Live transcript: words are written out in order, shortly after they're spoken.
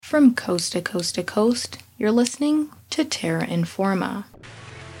From coast to coast to coast, you're listening to Terra Informa.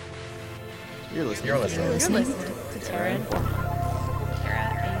 You're listening to Terra Informa.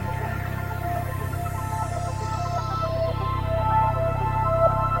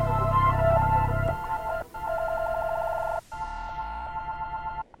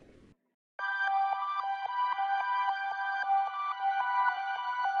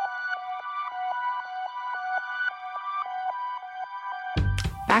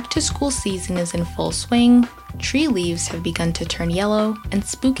 Back to school season is in full swing, tree leaves have begun to turn yellow, and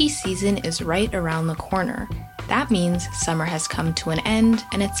spooky season is right around the corner. That means summer has come to an end,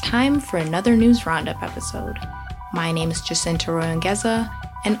 and it's time for another News Roundup episode. My name is Jacinta Royongeza,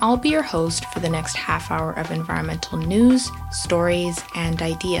 and I'll be your host for the next half hour of environmental news, stories, and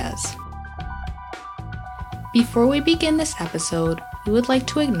ideas. Before we begin this episode, we would like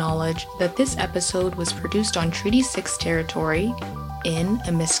to acknowledge that this episode was produced on Treaty 6 territory, in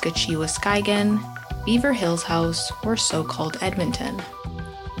Amiskwaciwâskahikan, Beaver Hills House, or so-called Edmonton.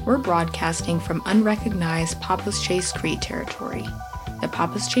 We're broadcasting from unrecognized Papas Chase Cree territory. The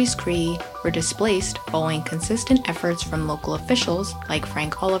Papas Chase Cree were displaced following consistent efforts from local officials, like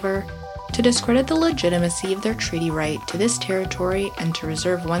Frank Oliver, to discredit the legitimacy of their treaty right to this territory and to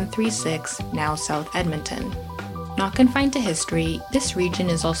Reserve 136, now South Edmonton. Not confined to history, this region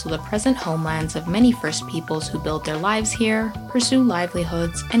is also the present homelands of many First Peoples who build their lives here, pursue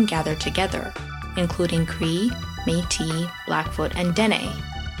livelihoods, and gather together, including Cree, Métis, Blackfoot, and Dene.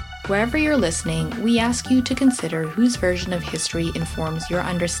 Wherever you're listening, we ask you to consider whose version of history informs your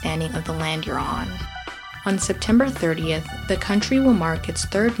understanding of the land you're on. On September 30th, the country will mark its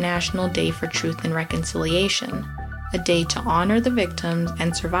third National Day for Truth and Reconciliation, a day to honor the victims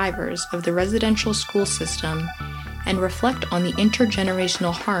and survivors of the residential school system and reflect on the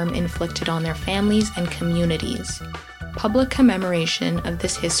intergenerational harm inflicted on their families and communities. Public commemoration of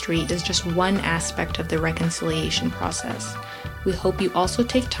this history is just one aspect of the reconciliation process. We hope you also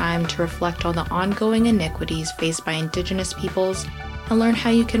take time to reflect on the ongoing iniquities faced by Indigenous peoples and learn how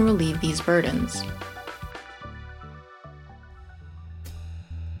you can relieve these burdens.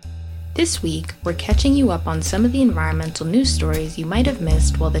 This week, we're catching you up on some of the environmental news stories you might have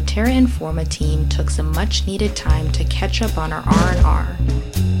missed while the Terra Informa team took some much-needed time to catch up on our R&R.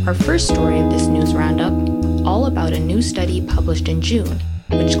 Our first story of this news roundup, all about a new study published in June,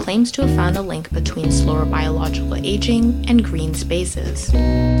 which claims to have found a link between slower biological aging and green spaces.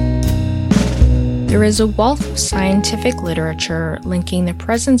 There is a wealth of scientific literature linking the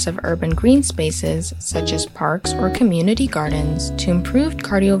presence of urban green spaces, such as parks or community gardens, to improved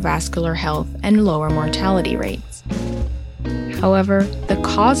cardiovascular health and lower mortality rates. However, the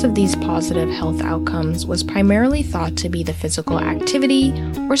cause of these positive health outcomes was primarily thought to be the physical activity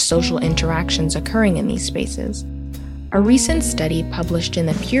or social interactions occurring in these spaces. A recent study published in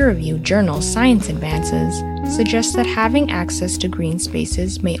the peer-reviewed journal Science Advances suggests that having access to green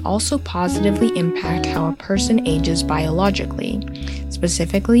spaces may also positively impact how a person ages biologically.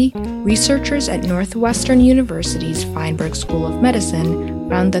 Specifically, researchers at Northwestern University's Feinberg School of Medicine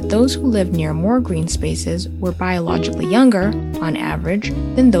found that those who lived near more green spaces were biologically younger, on average,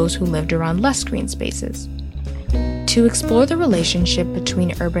 than those who lived around less green spaces. To explore the relationship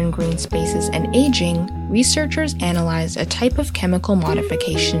between urban green spaces and aging, researchers analyzed a type of chemical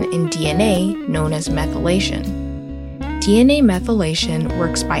modification in DNA known as methylation. DNA methylation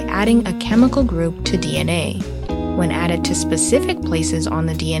works by adding a chemical group to DNA. When added to specific places on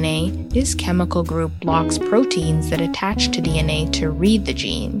the DNA, this chemical group blocks proteins that attach to DNA to read the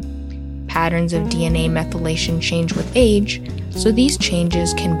gene. Patterns of DNA methylation change with age, so these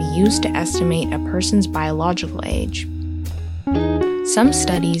changes can be used to estimate a person's biological age. Some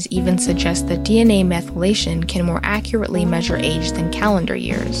studies even suggest that DNA methylation can more accurately measure age than calendar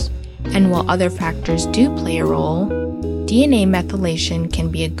years. And while other factors do play a role, DNA methylation can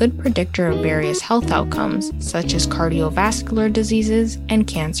be a good predictor of various health outcomes, such as cardiovascular diseases and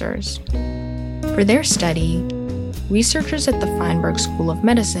cancers. For their study, researchers at the Feinberg School of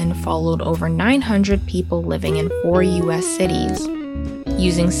Medicine followed over 900 people living in 4 U.S. cities.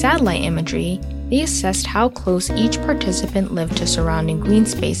 Using satellite imagery, they assessed how close each participant lived to surrounding green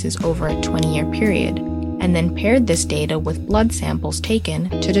spaces over a 20-year period, and then paired this data with blood samples taken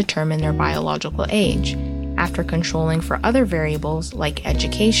to determine their biological age, after controlling for other variables like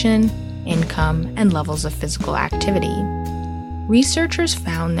education, income, and levels of physical activity. Researchers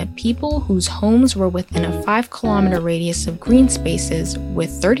found that people whose homes were within a 5-kilometer radius of green spaces with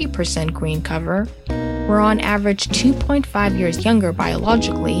 30% green cover were on average 2.5 years younger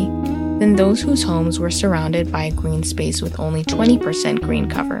biologically than those whose homes were surrounded by a green space with only 20% green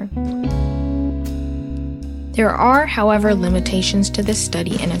cover. There are, however, limitations to this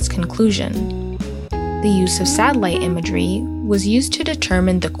study and its conclusion. The use of satellite imagery was used to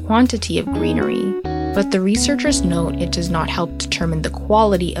determine the quantity of greenery, but the researchers note it does not help determine the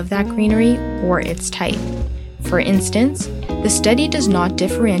quality of that greenery or its type. For instance, the study does not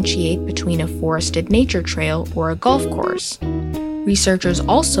differentiate between a forested nature trail or a golf course. Researchers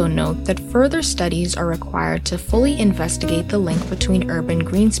also note that further studies are required to fully investigate the link between urban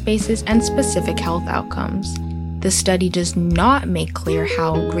green spaces and specific health outcomes. The study does not make clear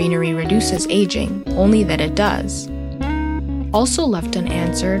how greenery reduces aging, only that it does. Also left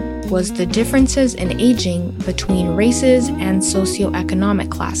unanswered was the differences in aging between races and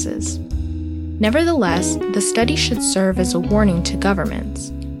socioeconomic classes. Nevertheless, the study should serve as a warning to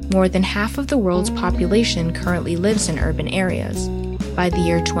governments. More than half of the world's population currently lives in urban areas. By the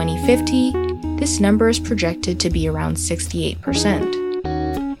year 2050, this number is projected to be around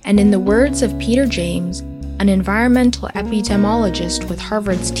 68%. And in the words of Peter James, an environmental epidemiologist with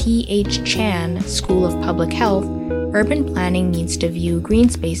Harvard's T.H. Chan School of Public Health, urban planning needs to view green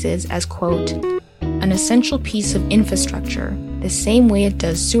spaces as, quote, an essential piece of infrastructure, the same way it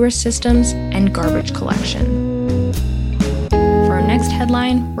does sewer systems and garbage collection. For our next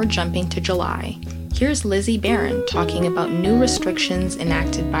headline, we're jumping to July. Here's Lizzie Barron talking about new restrictions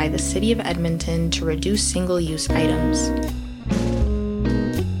enacted by the City of Edmonton to reduce single-use items.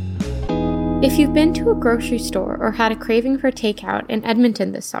 If you've been to a grocery store or had a craving for takeout in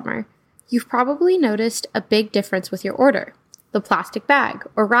Edmonton this summer, you've probably noticed a big difference with your order, the plastic bag,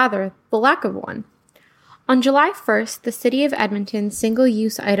 or rather, the lack of one. On July 1st, the City of Edmonton's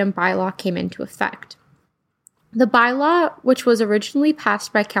single-use item bylaw came into effect. The bylaw, which was originally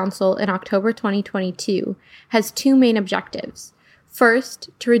passed by Council in October 2022, has two main objectives. First,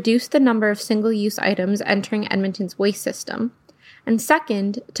 to reduce the number of single-use items entering Edmonton's waste system, and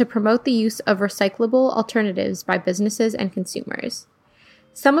second, to promote the use of recyclable alternatives by businesses and consumers.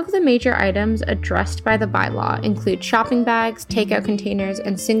 Some of the major items addressed by the bylaw include shopping bags, takeout containers,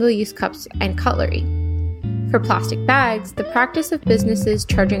 and single-use cups and cutlery. For plastic bags, the practice of businesses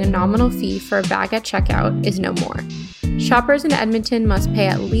charging a nominal fee for a bag at checkout is no more. Shoppers in Edmonton must pay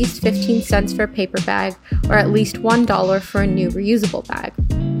at least 15 cents for a paper bag or at least $1 for a new reusable bag.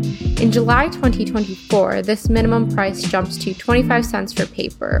 In July 2024, this minimum price jumps to 25 cents for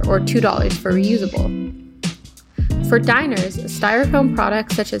paper or $2 for reusable. For diners, styrofoam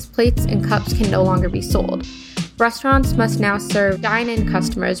products such as plates and cups can no longer be sold. Restaurants must now serve dine-in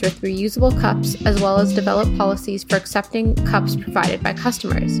customers with reusable cups, as well as develop policies for accepting cups provided by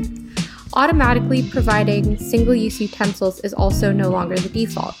customers. Automatically providing single-use utensils is also no longer the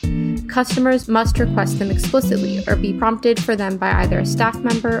default. Customers must request them explicitly or be prompted for them by either a staff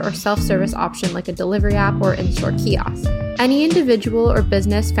member or self-service option like a delivery app or in-store kiosk. Any individual or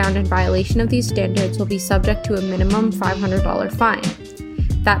business found in violation of these standards will be subject to a minimum $500 fine.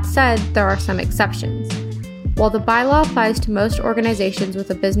 That said, there are some exceptions. While the bylaw applies to most organizations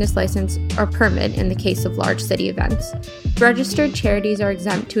with a business license or permit in the case of large city events, registered charities are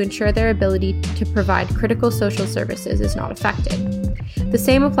exempt to ensure their ability to provide critical social services is not affected. The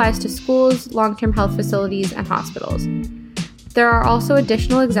same applies to schools, long-term health facilities, and hospitals. There are also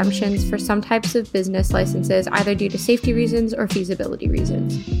additional exemptions for some types of business licenses, either due to safety reasons or feasibility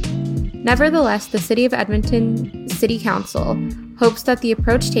reasons. Nevertheless, the City of Edmonton City Council hopes that the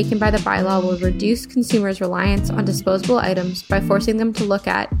approach taken by the bylaw will reduce consumers' reliance on disposable items by forcing them to look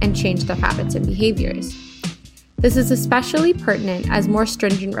at and change their habits and behaviors. This is especially pertinent as more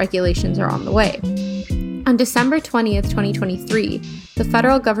stringent regulations are on the way. On December 20th, 2023, the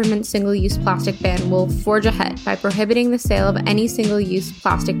federal government's single-use plastic ban will forge ahead by prohibiting the sale of any single-use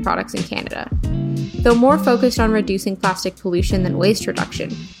plastic products in Canada. Though more focused on reducing plastic pollution than waste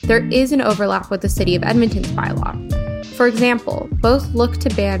reduction, there is an overlap with the City of Edmonton's bylaw. For example, both look to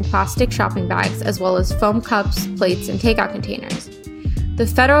ban plastic shopping bags as well as foam cups, plates, and takeout containers. The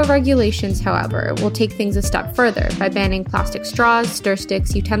federal regulations, however, will take things a step further by banning plastic straws, stir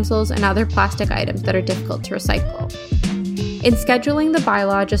sticks, utensils, and other plastic items that are difficult to recycle. In scheduling the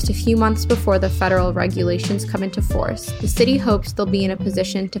bylaw just a few months before the federal regulations come into force, the city hopes they'll be in a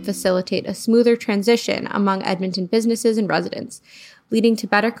position to facilitate a smoother transition among Edmonton businesses and residents, leading to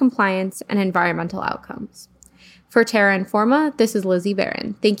better compliance and environmental outcomes. For Terra Informa, this is Lizzie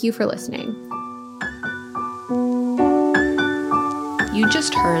Barron. Thank you for listening. You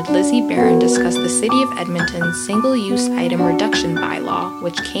just heard Lizzie Barron discuss the City of Edmonton's Single-Use Item Reduction Bylaw,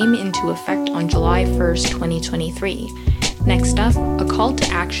 which came into effect on July 1st, 2023. Next up, a call to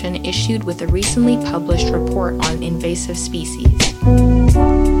action issued with a recently published report on invasive species.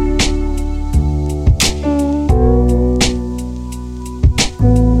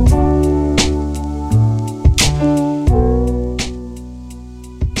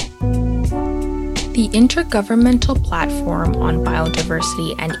 The Intergovernmental Platform on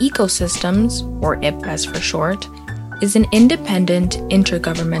Biodiversity and Ecosystems, or IPBES for short, is an independent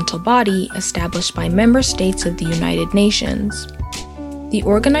intergovernmental body established by member states of the United Nations. The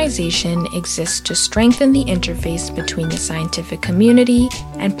organization exists to strengthen the interface between the scientific community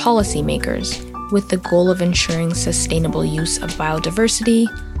and policymakers, with the goal of ensuring sustainable use of biodiversity,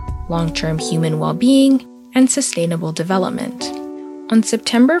 long-term human well-being, and sustainable development. On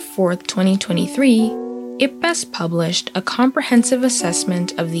September 4, 2023, IPBES published a comprehensive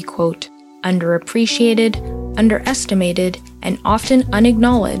assessment of the, quote, underappreciated, underestimated, and often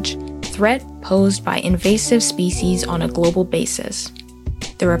unacknowledged threat posed by invasive species on a global basis.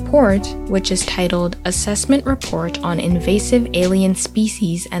 The report, which is titled Assessment Report on Invasive Alien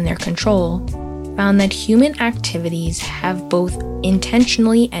Species and Their Control, found that human activities have both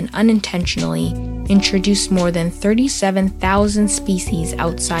intentionally and unintentionally introduced more than 37,000 species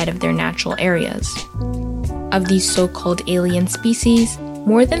outside of their natural areas. Of these so-called alien species,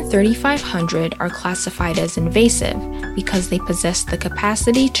 more than 3,500 are classified as invasive because they possess the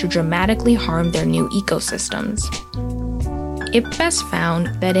capacity to dramatically harm their new ecosystems. IPBES found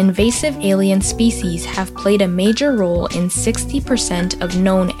that invasive alien species have played a major role in 60% of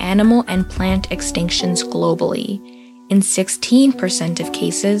known animal and plant extinctions globally. In 16% of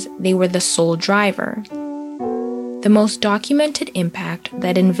cases, they were the sole driver. The most documented impact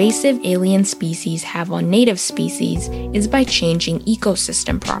that invasive alien species have on native species is by changing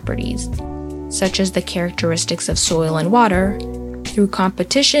ecosystem properties, such as the characteristics of soil and water, through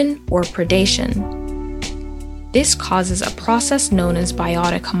competition or predation. This causes a process known as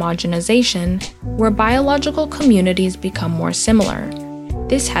biotic homogenization, where biological communities become more similar.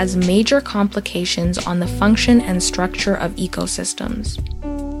 This has major complications on the function and structure of ecosystems.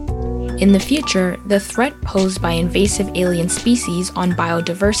 In the future, the threat posed by invasive alien species on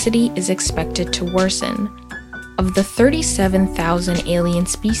biodiversity is expected to worsen. Of the 37,000 alien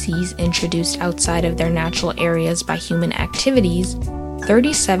species introduced outside of their natural areas by human activities,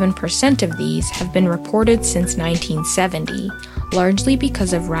 37% of these have been reported since 1970, largely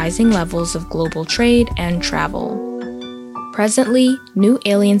because of rising levels of global trade and travel. Presently, new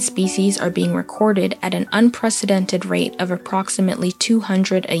alien species are being recorded at an unprecedented rate of approximately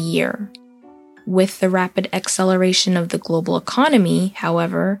 200 a year. With the rapid acceleration of the global economy,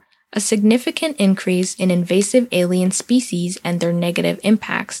 however, a significant increase in invasive alien species and their negative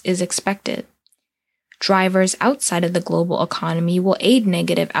impacts is expected. Drivers outside of the global economy will aid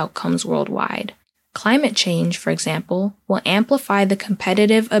negative outcomes worldwide. Climate change, for example, will amplify the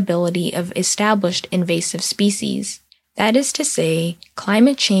competitive ability of established invasive species. That is to say,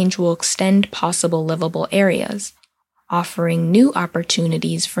 climate change will extend possible livable areas, offering new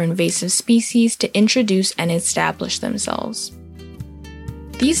opportunities for invasive species to introduce and establish themselves.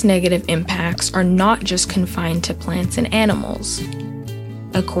 These negative impacts are not just confined to plants and animals.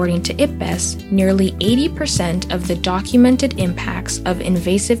 According to IPBES, nearly 80% of the documented impacts of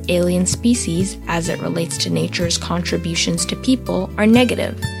invasive alien species as it relates to nature's contributions to people are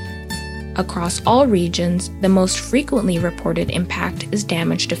negative. Across all regions, the most frequently reported impact is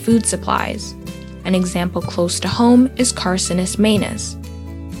damage to food supplies. An example close to home is Carcinus manus,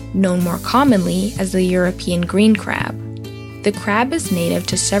 known more commonly as the European green crab. The crab is native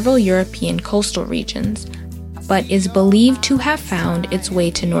to several European coastal regions, but is believed to have found its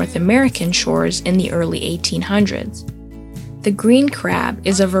way to North American shores in the early 1800s. The green crab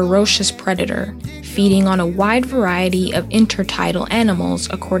is a voracious predator, feeding on a wide variety of intertidal animals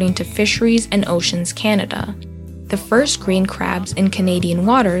according to Fisheries and Oceans Canada. The first green crabs in Canadian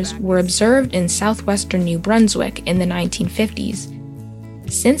waters were observed in southwestern New Brunswick in the 1950s.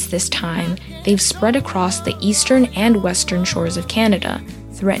 Since this time, they've spread across the eastern and western shores of Canada,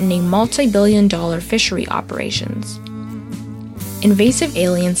 threatening multi-billion-dollar fishery operations. Invasive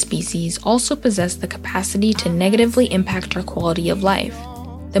alien species also possess the capacity to negatively impact our quality of life.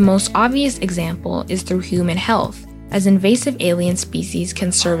 The most obvious example is through human health, as invasive alien species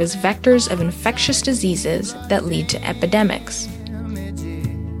can serve as vectors of infectious diseases that lead to epidemics.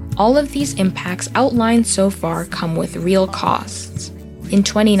 All of these impacts outlined so far come with real costs. In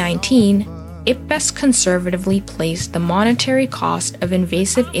 2019, IPBES conservatively placed the monetary cost of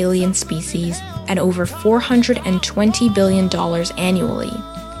invasive alien species at over $420 billion annually,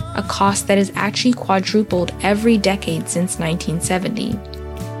 a cost that has actually quadrupled every decade since 1970.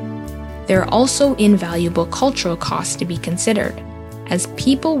 There are also invaluable cultural costs to be considered, as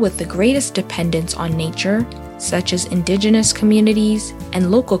people with the greatest dependence on nature, such as indigenous communities and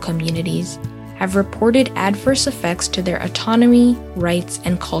local communities, have reported adverse effects to their autonomy, rights,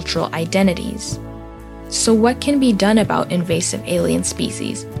 and cultural identities. So what can be done about invasive alien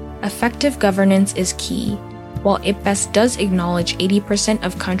species? Effective governance is key. While IPBES does acknowledge 80%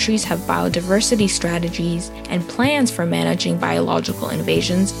 of countries have biodiversity strategies and plans for managing biological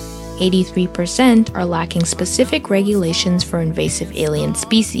invasions, 83% are lacking specific regulations for invasive alien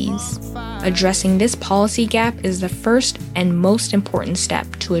species. Addressing this policy gap is the first and most important step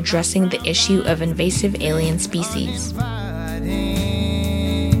to addressing the issue of invasive alien species.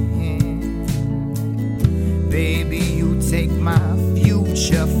 Baby, you take my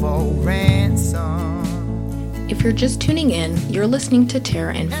future for ransom. If you're just tuning in, you're listening to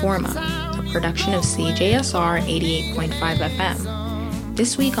Terra Informa, a production of CJSR 88.5 FM.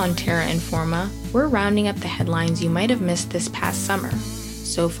 This week on Terra Informa, we're rounding up the headlines you might have missed this past summer.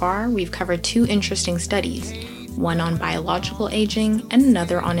 So far, we've covered 2 interesting studies, one on biological aging and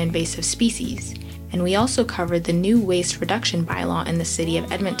another on invasive species. And we also covered the new waste reduction bylaw in the city of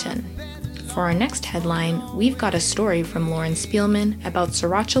Edmonton. For our next headline, we've got a story from Lauren Spielman about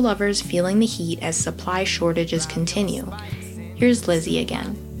sriracha lovers feeling the heat as supply shortages continue. Here's Lizzie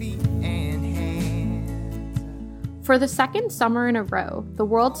again. For the second summer in a row, the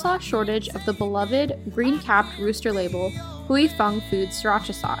world saw a shortage of the beloved green-capped rooster label Hui Feng Foods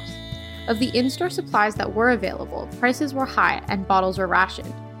sriracha sauce. Of the in-store supplies that were available, prices were high and bottles were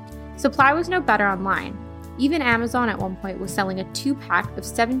rationed. Supply was no better online. Even Amazon at one point was selling a 2-pack of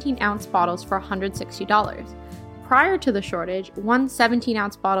 17-ounce bottles for $160. Prior to the shortage, one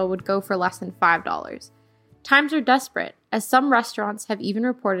 17-ounce bottle would go for less than $5. Times are desperate, as some restaurants have even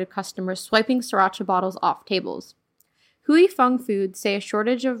reported customers swiping sriracha bottles off tables. Hui Feng Foods say a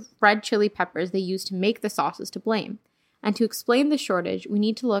shortage of red chili peppers they use to make the sauce is to blame. And to explain the shortage, we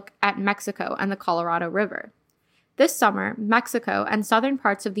need to look at Mexico and the Colorado River. This summer, Mexico and southern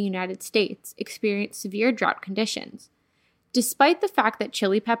parts of the United States experienced severe drought conditions. Despite the fact that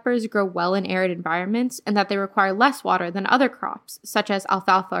chili peppers grow well in arid environments and that they require less water than other crops, such as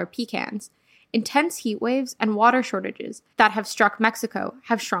alfalfa or pecans, intense heat waves and water shortages that have struck Mexico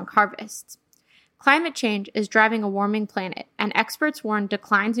have shrunk harvests. Climate change is driving a warming planet, and experts warn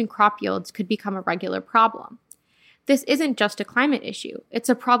declines in crop yields could become a regular problem. This isn't just a climate issue, it's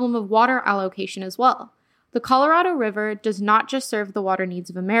a problem of water allocation as well. The Colorado River does not just serve the water needs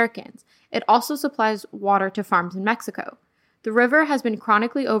of Americans, it also supplies water to farms in Mexico. The river has been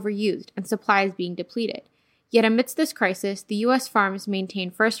chronically overused and supply is being depleted. Yet amidst this crisis, the U.S. farms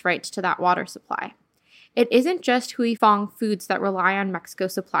maintain first rights to that water supply. It isn't just Hui Feng Foods that rely on Mexico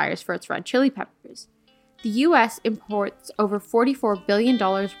suppliers for its red chili peppers. The U.S. imports over $44 billion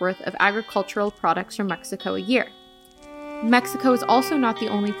worth of agricultural products from Mexico a year. Mexico is also not the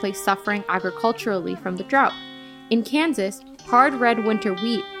only place suffering agriculturally from the drought. In Kansas, hard red winter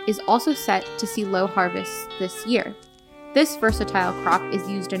wheat is also set to see low harvests this year. This versatile crop is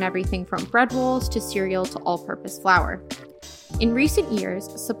used in everything from bread rolls to cereal to all-purpose flour. In recent years,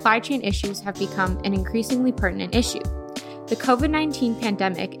 supply chain issues have become an increasingly pertinent issue. The COVID-19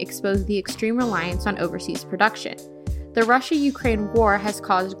 pandemic exposed the extreme reliance on overseas production. The Russia-Ukraine war has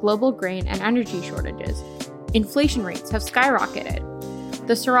caused global grain and energy shortages. Inflation rates have skyrocketed.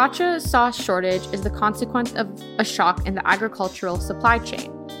 The sriracha sauce shortage is the consequence of a shock in the agricultural supply chain.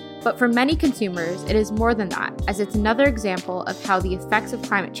 But for many consumers, it is more than that, as it's another example of how the effects of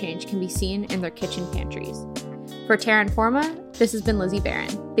climate change can be seen in their kitchen pantries. For Terra Informa, this has been Lizzie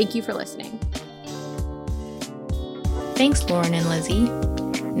Barron. Thank you for listening. Thanks, Lauren and Lizzie.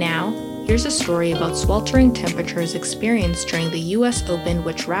 Now, here's a story about sweltering temperatures experienced during the US Open,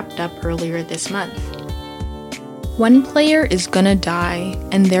 which wrapped up earlier this month. One player is gonna die,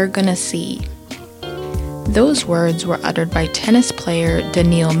 and they're gonna see. Those words were uttered by tennis player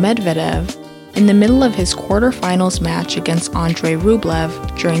Daniil Medvedev in the middle of his quarterfinals match against Andrei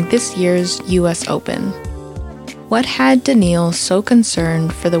Rublev during this year's US Open. What had Daniil so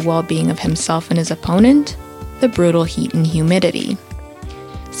concerned for the well-being of himself and his opponent? The brutal heat and humidity.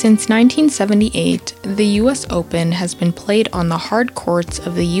 Since 1978, the US Open has been played on the hard courts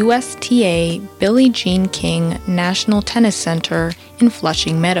of the USTA Billie Jean King National Tennis Center in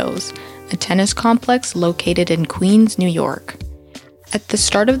Flushing Meadows, a tennis complex located in Queens, New York. At the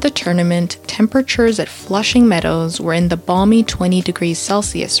start of the tournament, temperatures at Flushing Meadows were in the balmy 20 degrees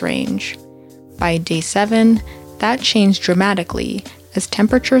Celsius range. By day 7, that changed dramatically as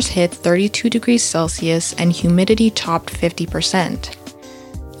temperatures hit 32 degrees Celsius and humidity topped 50%.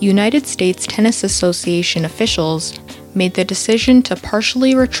 United States Tennis Association officials made the decision to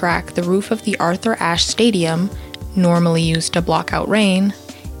partially retract the roof of the Arthur Ashe Stadium, normally used to block out rain,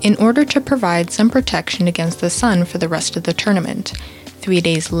 in order to provide some protection against the sun for the rest of the tournament. 3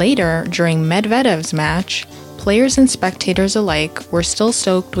 days later, during Medvedev's match, players and spectators alike were still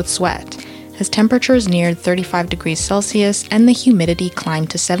soaked with sweat, as temperatures neared 35 degrees Celsius and the humidity climbed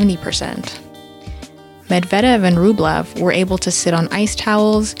to 70%. Medvedev and Rublev were able to sit on ice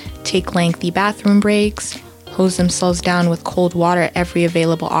towels, take lengthy bathroom breaks, hose themselves down with cold water at every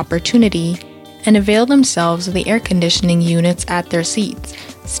available opportunity, and avail themselves of the air conditioning units at their seats.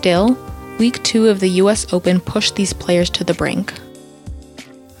 Still, Week 2 of the US Open pushed these players to the brink.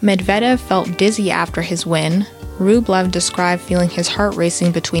 Medvedev felt dizzy after his win. Rublev described feeling his heart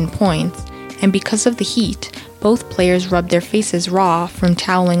racing between points, and because of the heat, both players rubbed their faces raw from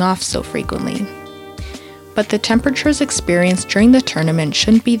toweling off so frequently. But the temperatures experienced during the tournament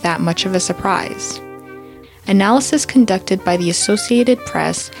shouldn't be that much of a surprise. Analysis conducted by the Associated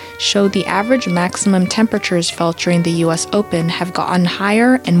Press showed the average maximum temperatures felt during the US Open have gotten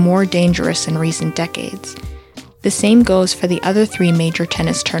higher and more dangerous in recent decades. The same goes for the other 3 major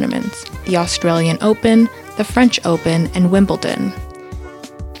tennis tournaments, the Australian Open, the French Open, and Wimbledon.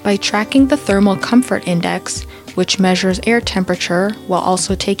 By tracking the Thermal Comfort Index, which measures air temperature while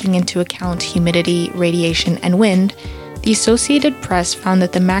also taking into account humidity, radiation, and wind, the Associated Press found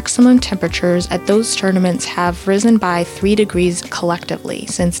that the maximum temperatures at those tournaments have risen by 3 degrees collectively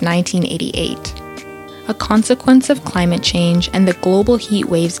since 1988. A consequence of climate change and the global heat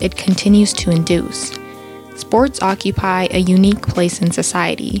waves it continues to induce. Sports occupy a unique place in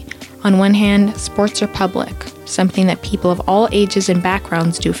society. On one hand, sports are public, something that people of all ages and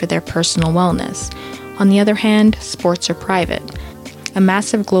backgrounds do for their personal wellness. On the other hand, sports are private, a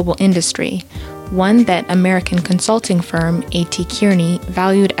massive global industry, one that American consulting firm A.T. Kearney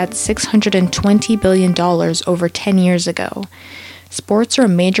valued at $620 billion over 10 years ago. Sports are a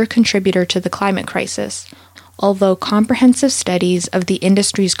major contributor to the climate crisis. Although comprehensive studies of the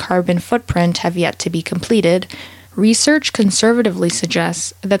industry's carbon footprint have yet to be completed, research conservatively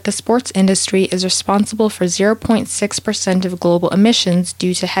suggests that the sports industry is responsible for 0.6% of global emissions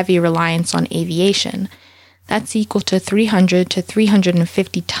due to heavy reliance on aviation. That's equal to 300 to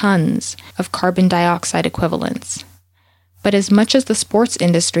 350 tons of carbon dioxide equivalents. But as much as the sports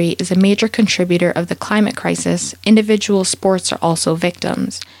industry is a major contributor of the climate crisis, individual sports are also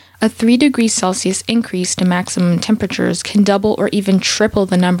victims. A 3 degrees Celsius increase to maximum temperatures can double or even triple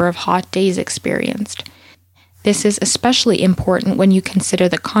the number of hot days experienced. This is especially important when you consider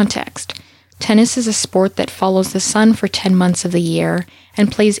the context. Tennis is a sport that follows the sun for 10 months of the year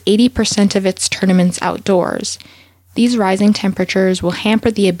and plays 80% of its tournaments outdoors. These rising temperatures will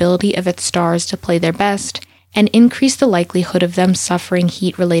hamper the ability of its stars to play their best and increase the likelihood of them suffering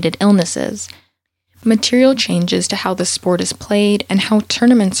heat-related illnesses. Material changes to how the sport is played and how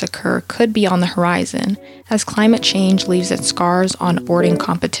tournaments occur could be on the horizon, as climate change leaves its scars on sporting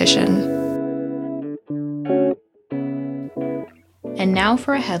competition. And now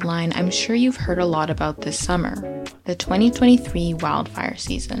for a headline I'm sure you've heard a lot about this summer, the 2023 wildfire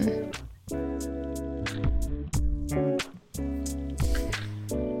season.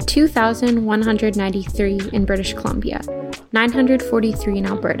 2,193 in British Columbia, 943 in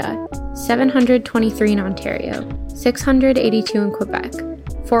Alberta, 723 in Ontario, 682 in Quebec,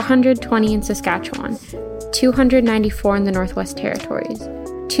 420 in Saskatchewan, 294 in the Northwest Territories,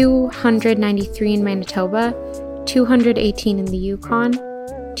 293 in Manitoba, 218 in the Yukon,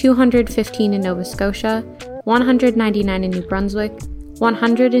 215 in Nova Scotia, 199 in New Brunswick,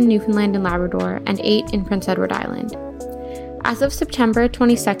 100 in Newfoundland and Labrador, and 8 in Prince Edward Island. As of September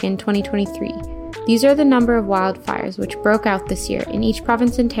 22, 2023, these are the number of wildfires which broke out this year in each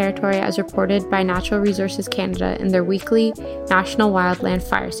province and territory as reported by Natural Resources Canada in their weekly National Wildland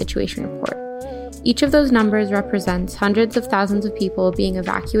Fire Situation Report. Each of those numbers represents hundreds of thousands of people being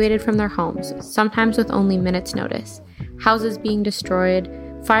evacuated from their homes, sometimes with only minutes' notice, houses being destroyed,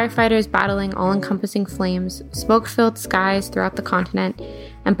 firefighters battling all-encompassing flames, smoke-filled skies throughout the continent,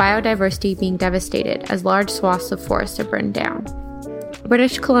 and biodiversity being devastated as large swaths of forests are burned down.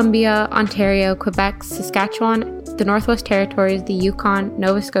 British Columbia, Ontario, Quebec, Saskatchewan, the Northwest Territories, the Yukon,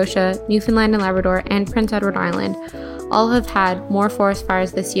 Nova Scotia, Newfoundland and Labrador, and Prince Edward Island all have had more forest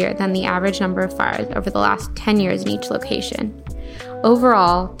fires this year than the average number of fires over the last 10 years in each location.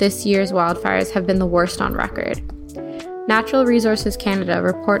 Overall, this year's wildfires have been the worst on record. Natural Resources Canada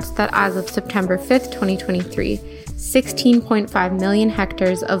reports that as of September 5th, 2023, 16.5 million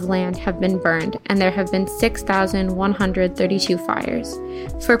hectares of land have been burned, and there have been 6,132 fires.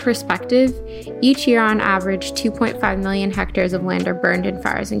 For perspective, each year on average, 2.5 million hectares of land are burned in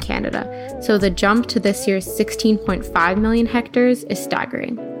fires in Canada, so the jump to this year's 16.5 million hectares is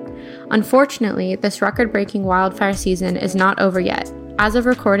staggering. Unfortunately, this record-breaking wildfire season is not over yet. As of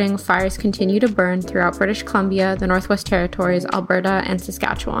recording, fires continue to burn throughout British Columbia, the Northwest Territories, Alberta, and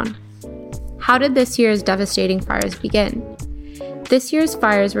Saskatchewan. How did this year's devastating fires begin? This year's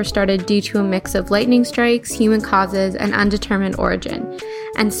fires were started due to a mix of lightning strikes, human causes, and undetermined origin,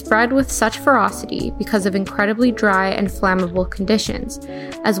 and spread with such ferocity because of incredibly dry and flammable conditions,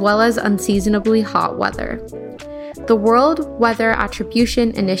 as well as unseasonably hot weather. The World Weather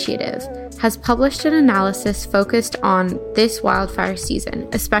Attribution Initiative has published an analysis focused on this wildfire season,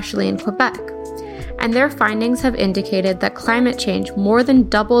 especially in Quebec, and their findings have indicated that climate change more than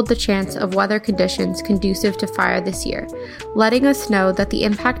doubled the chance of weather conditions conducive to fire this year, letting us know that the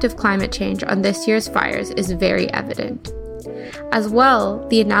impact of climate change on this year's fires is very evident. As well,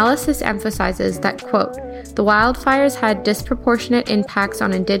 the analysis emphasizes that, quote, the wildfires had disproportionate impacts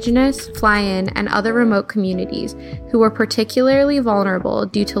on Indigenous, fly-in, and other remote communities who were particularly vulnerable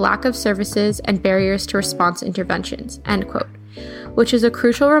due to lack of services and barriers to response interventions, end quote, which is a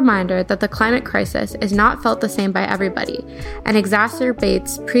crucial reminder that the climate crisis is not felt the same by everybody and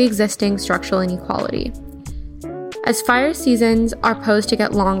exacerbates pre-existing structural inequality. As fire seasons are posed to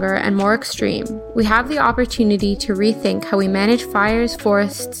get longer and more extreme, we have the opportunity to rethink how we manage fires,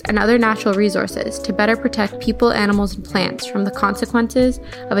 forests, and other natural resources to better protect people, animals, and plants from the consequences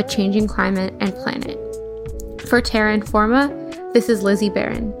of a changing climate and planet. For Terra Informa, this is Lizzie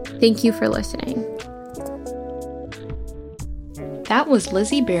Barron. Thank you for listening. That was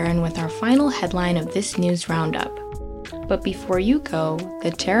Lizzie Barron with our final headline of this news roundup. But before you go,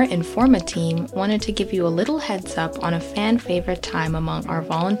 the Terra Informa team wanted to give you a little heads up on a fan favorite time among our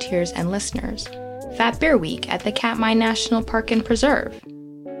volunteers and listeners, Fat Bear Week at the Katmai National Park and Preserve.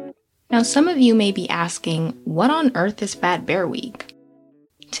 Now some of you may be asking, what on earth is Fat Bear Week?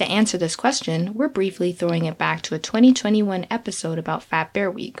 To answer this question, we're briefly throwing it back to a 2021 episode about Fat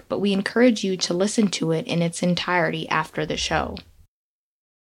Bear Week, but we encourage you to listen to it in its entirety after the show.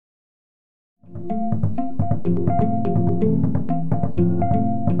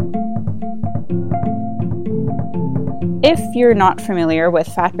 If you're not familiar with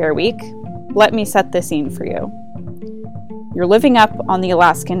Fat Bear Week, let me set the scene for you. You're living up on the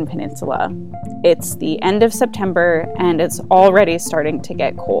Alaskan Peninsula. It's the end of September and it's already starting to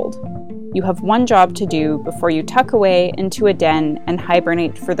get cold. You have one job to do before you tuck away into a den and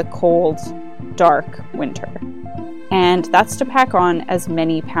hibernate for the cold, dark winter. And that's to pack on as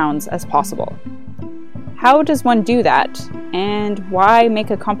many pounds as possible. How does one do that? And why make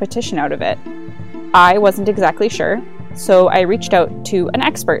a competition out of it? I wasn't exactly sure, so I reached out to an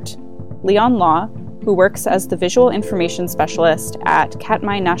expert, Leon Law, who works as the visual information specialist at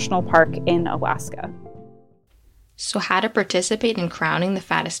Katmai National Park in Alaska. So how to participate in crowning the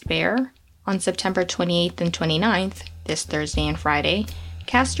fattest bear? On September 28th and 29th, this Thursday and Friday,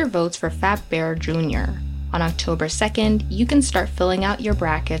 cast your votes for Fat Bear Jr. On October 2nd, you can start filling out your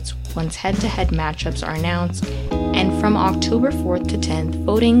brackets once head-to-head matchups are announced, and from October 4th to 10th,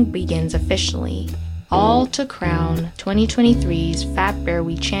 voting begins officially, all to crown 2023's Fat Bear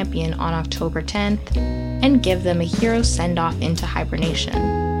Week champion on October 10th and give them a hero send-off into hibernation.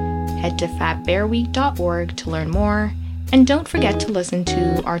 Head to fatbearweek.org to learn more, and don't forget to listen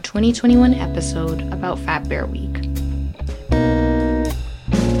to our 2021 episode about Fat Bear Week.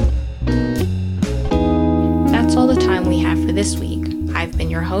 That's all the time we have for this week. I've been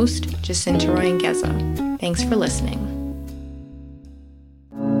your host, Jacinta Royangeza. Thanks for listening.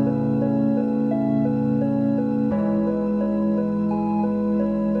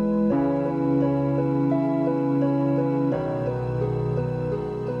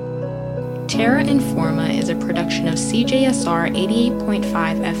 Terra Informa is a production of CJSR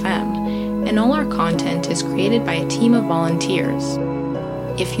 88.5 FM, and all our content is created by a team of volunteers.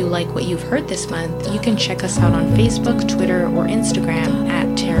 If you like what you've heard this month, you can check us out on Facebook, Twitter, or Instagram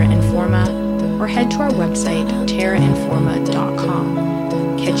at Terra Informa, or head to our website,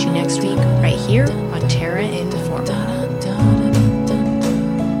 terrainforma.com. Catch you next week right here on Terra Informa.